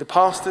engaged to the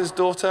pastor's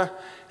daughter,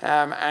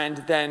 and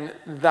then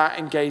that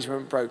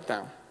engagement broke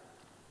down.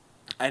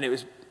 And it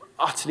was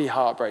utterly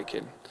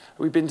heartbreaking.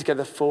 We'd been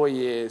together 4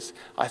 years.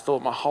 I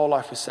thought my whole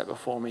life was set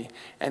before me,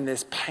 and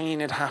this pain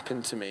had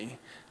happened to me,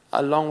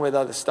 along with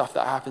other stuff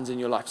that happens in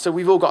your life. So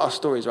we've all got our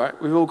stories, right?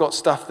 We've all got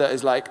stuff that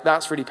is like,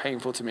 that's really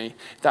painful to me.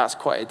 That's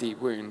quite a deep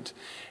wound.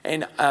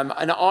 And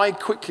I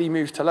quickly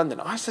moved to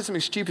London. I said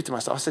something stupid to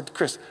myself. I said,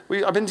 Chris,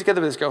 I've been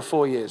together with this girl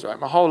 4 years, right?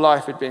 My whole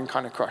life had been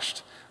kind of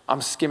crushed.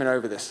 I'm skimming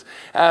over this.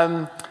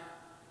 And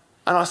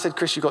I said,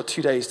 Chris, you've got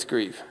 2 days to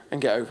grieve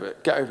and get over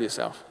it. Get over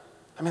yourself.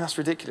 I mean, that's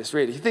ridiculous,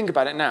 really. If you think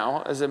about it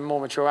now, as a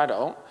more mature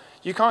adult,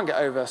 you can't get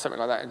over something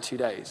like that in 2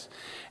 days.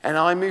 And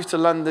I moved to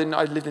London.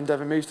 I lived in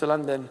Devon, moved to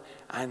London,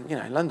 and,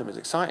 London was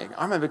exciting.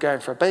 I remember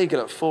going for a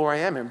bagel at 4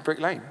 a.m. in Brick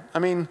Lane. I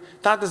mean,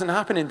 that doesn't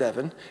happen in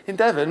Devon. In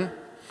Devon,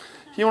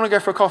 you want to go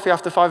for a coffee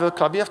after 5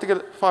 o'clock, you have to go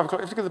at 5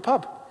 o'clock, you have to go to the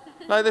pub.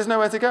 Like, there's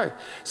nowhere to go.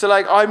 So,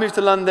 I moved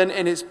to London,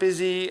 and it's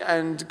busy,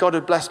 and God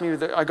had blessed me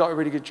with it. I got a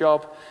really good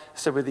job,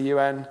 so with the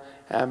UN.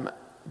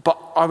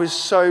 But I was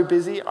so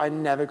busy, I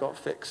never got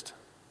fixed.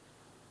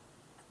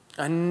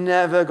 I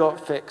never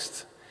got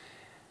fixed.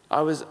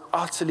 I was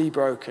utterly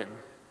broken.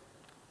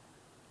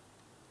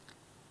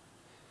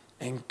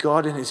 And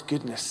God in his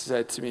goodness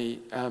said to me,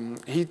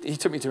 he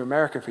took me to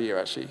America for a year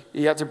actually.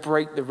 He had to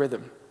break the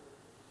rhythm.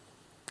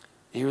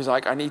 He was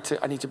like, I need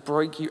to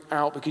break you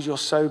out because you're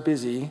so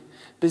busy.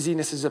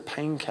 Busyness is a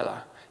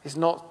painkiller. It's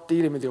not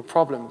dealing with your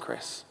problem,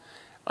 Chris.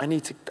 I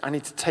need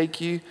to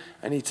take you.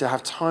 I need to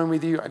have time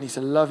with you. I need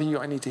to love you.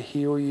 I need to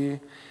heal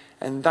you.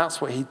 And that's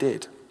what he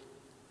did.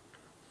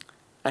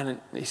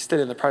 And he's still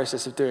in the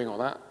process of doing all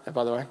that,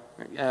 by the way.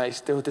 He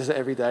still does it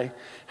every day,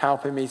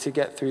 helping me to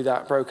get through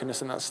that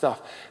brokenness and that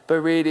stuff. But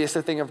really, it's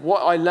the thing of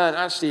what I learned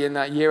actually in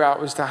that year out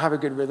was to have a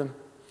good rhythm,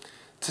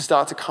 to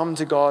start to come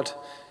to God.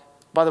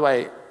 By the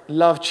way,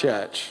 love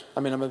church. I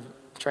mean, I'm a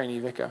trainee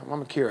vicar.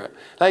 I'm a curate.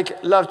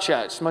 Love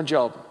church. It's my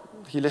job.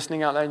 If you're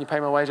listening out there and you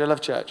pay my wage, I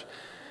love church.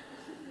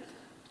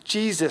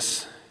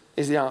 Jesus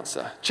is the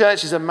answer.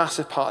 Church is a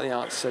massive part of the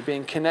answer.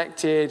 Being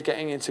connected,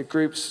 getting into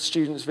groups,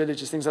 students,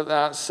 villages, things like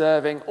that,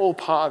 serving, all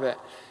part of it.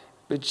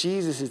 But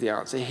Jesus is the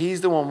answer.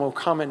 He's the one who will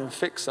come in and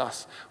fix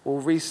us, will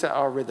reset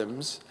our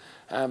rhythms.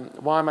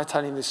 Why am I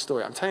telling this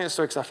story? I'm telling this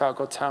story because I felt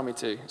God tell me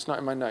to. It's not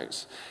in my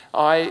notes.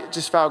 I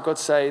just felt God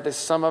say there's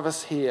some of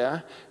us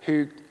here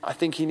who I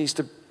think he needs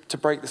to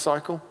break the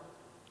cycle.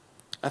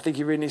 I think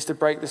he really needs to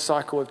break the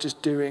cycle of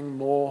just doing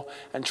more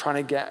and trying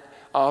to get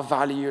our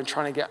value and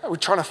we're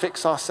trying to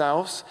fix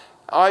ourselves.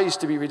 I used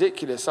to be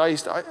ridiculous. I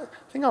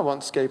think I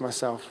once gave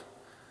myself,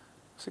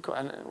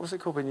 what's it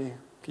called when you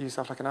give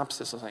yourself like an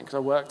abscess or something because I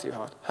worked too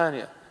hard?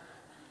 Hernia.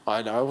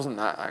 I know, I wasn't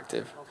that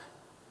active.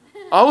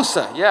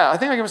 Ulcer, yeah, I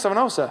think I gave myself an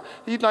ulcer.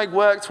 You'd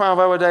work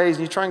 12-hour days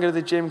and you try and go to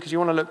the gym because you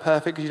want to look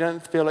perfect because you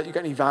don't feel like you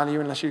get any value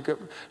unless you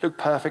look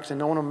perfect and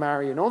no one will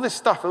marry you and all this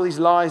stuff, all these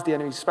lies the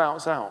enemy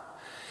spouts out.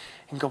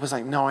 And God was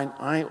like, no,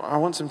 I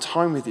want some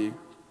time with you.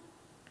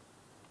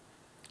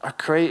 I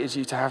created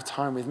you to have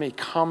time with me.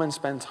 Come and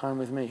spend time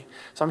with me.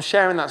 So I'm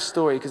sharing that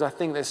story because I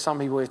think there's some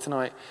people here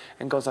tonight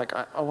and God's like,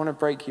 I want to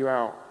break you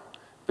out,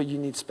 but you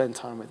need to spend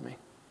time with me.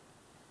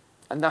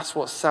 And that's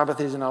what Sabbath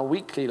is in our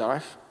weekly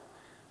life,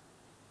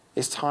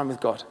 is time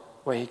with God,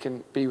 where he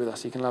can be with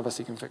us, he can love us,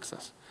 he can fix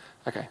us.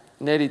 Okay,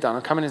 nearly done.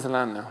 I'm coming into the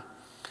land now.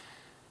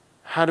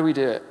 How do we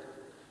do it?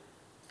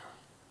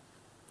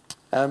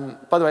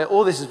 By the way,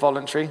 all this is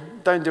voluntary.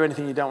 Don't do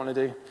anything you don't want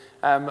to do.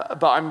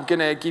 But I'm going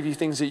to give you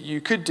things that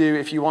you could do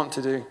if you want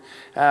to do.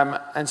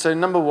 And so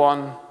number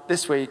one,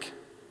 this week,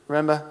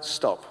 remember,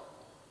 stop.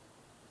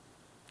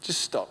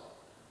 Just stop.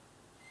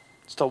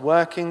 Stop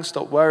working,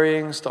 stop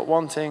worrying, stop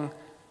wanting.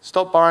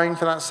 Stop buying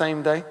for that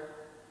same day.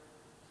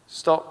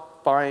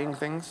 Stop buying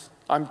things.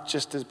 I'm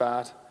just as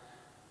bad.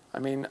 I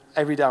mean,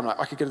 every day I'm like,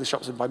 I could go to the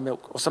shops and buy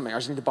milk or something. I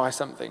just need to buy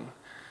something.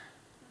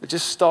 But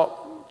just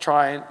stop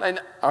trying.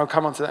 And I'll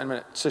come on to that in a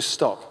minute. So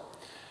stop.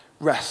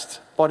 Rest.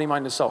 Body,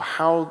 mind, and soul.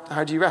 How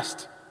do you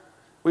rest?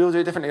 We all do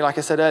it differently. Like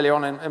I said earlier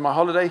on in my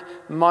holiday,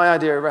 my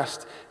idea of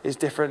rest is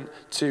different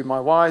to my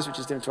wives, which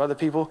is different to other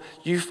people.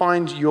 You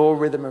find your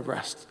rhythm of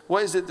rest.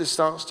 What is it that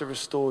starts to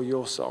restore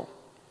your soul?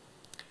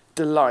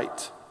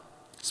 Delight.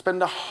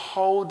 Spend a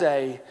whole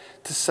day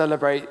to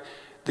celebrate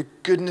the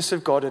goodness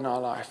of God in our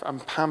life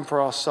and pamper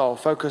our soul.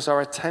 Focus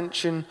our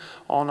attention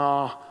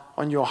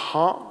on your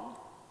heart,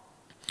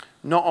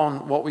 not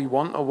on what we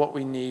want or what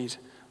we need,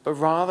 but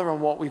rather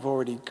on what we've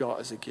already got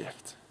as a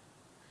gift.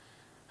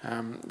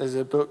 There's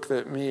a book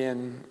that me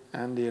and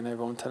Andy and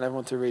everyone tell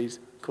everyone to read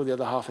called The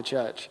Other Half of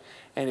Church,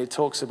 and it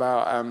talks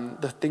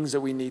about the things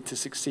that we need to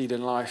succeed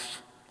in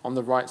life on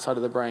the right side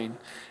of the brain.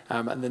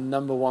 And the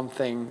number one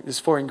thing, there's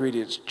 4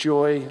 ingredients: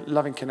 joy,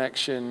 loving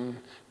connection,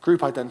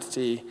 group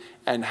identity,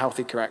 and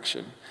healthy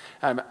correction.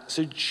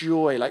 So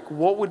joy,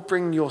 what would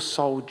bring your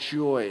soul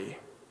joy?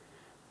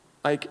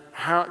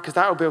 Because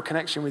that will build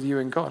connection with you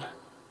and God.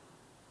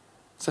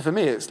 So for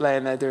me, it's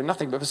laying there doing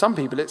nothing. But for some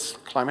people, it's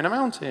climbing a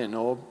mountain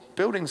or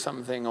building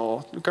something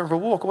or going for a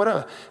walk or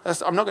whatever.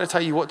 I'm not going to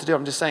tell you what to do.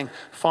 I'm just saying,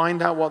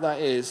 find out what that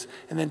is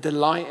and then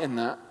delight in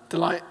that.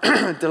 Delight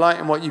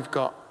in what you've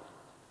got.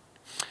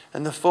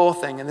 And the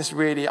 4th thing, and this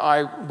really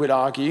I would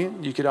argue,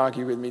 you could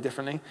argue with me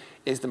differently,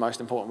 is the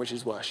most important, which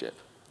is worship.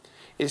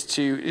 Is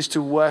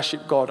to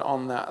worship God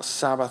on that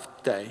Sabbath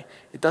day.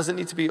 It doesn't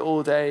need to be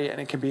all day,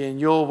 and it can be in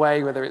your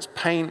way, whether it's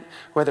paint,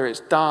 whether it's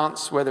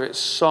dance, whether it's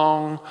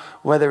song,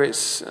 whether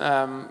it's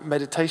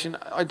meditation.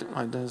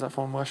 Does that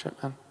form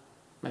worship, man?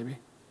 Maybe.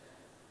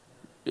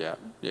 Yeah.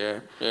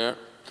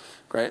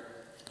 Great.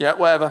 Yeah,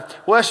 whatever.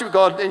 Worship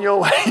God in your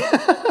way.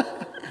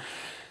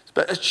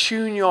 But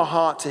attune your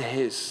heart to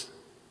his.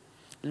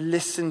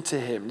 Listen to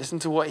him. Listen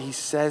to what he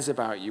says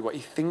about you, what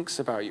he thinks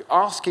about you.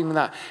 Ask him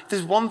that. If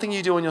there's one thing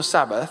you do on your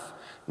Sabbath,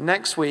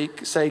 next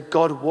week, say,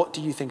 God, what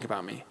do you think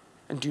about me?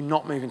 And do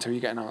not move until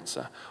you get an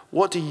answer.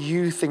 What do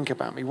you think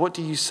about me? What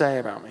do you say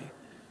about me?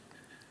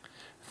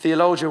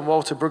 Theologian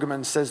Walter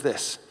Brueggemann says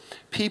this: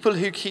 people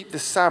who keep the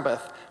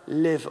Sabbath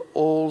live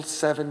all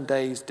 7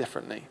 days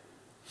differently.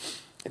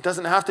 It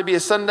doesn't have to be a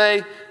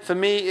Sunday. For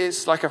me,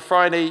 it's like a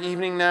Friday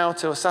evening now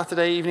till a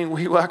Saturday evening.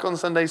 We work on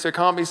Sundays, so it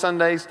can't be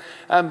Sundays.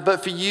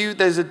 But for you,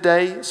 there's a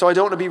day. So I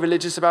don't want to be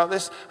religious about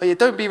this. Oh yeah,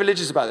 don't be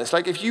religious about this.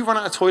 If you run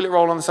out of toilet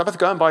roll on the Sabbath,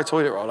 go and buy a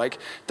toilet roll.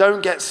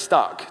 Don't get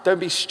stuck. Don't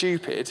be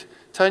stupid.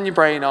 Turn your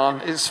brain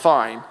on. It's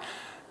fine.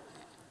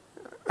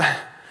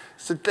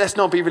 So let's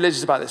not be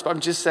religious about this, but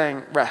I'm just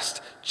saying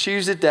rest.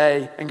 Choose a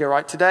day and go,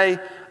 right, today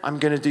I'm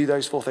going to do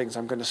those 4 things.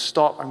 I'm going to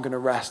stop, I'm going to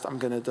rest, I'm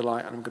going to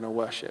delight, and I'm going to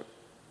worship.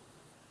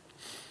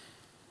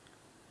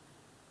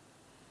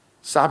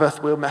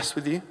 Sabbath will mess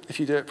with you if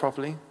you do it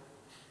properly.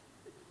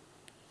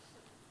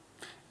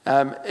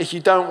 If you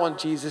don't want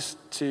Jesus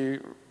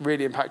to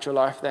really impact your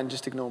life, then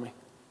just ignore me.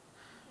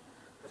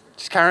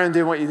 Just carry on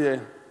doing what you're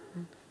doing.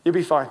 You'll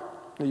be fine.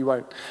 No, you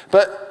won't.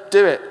 But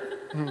do it.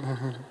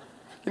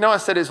 You know, I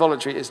said it's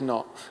voluntary. It's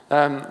not.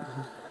 I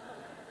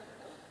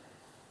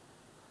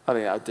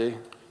think that'll do.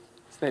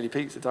 It's nearly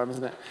pizza time,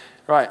 isn't it?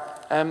 Right.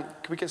 Can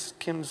we get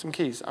Kim some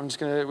keys?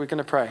 We're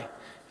gonna pray.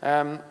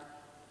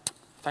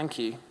 Thank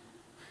you.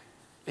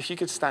 If you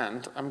could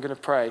stand, I'm gonna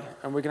pray,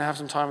 and we're gonna have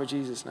some time with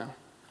Jesus now.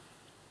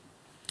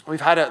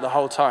 We've had it the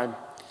whole time,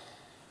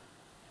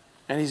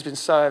 and he's been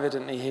so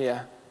evidently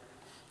here,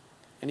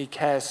 and he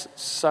cares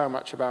so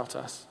much about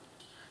us.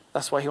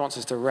 That's why he wants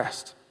us to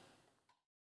rest.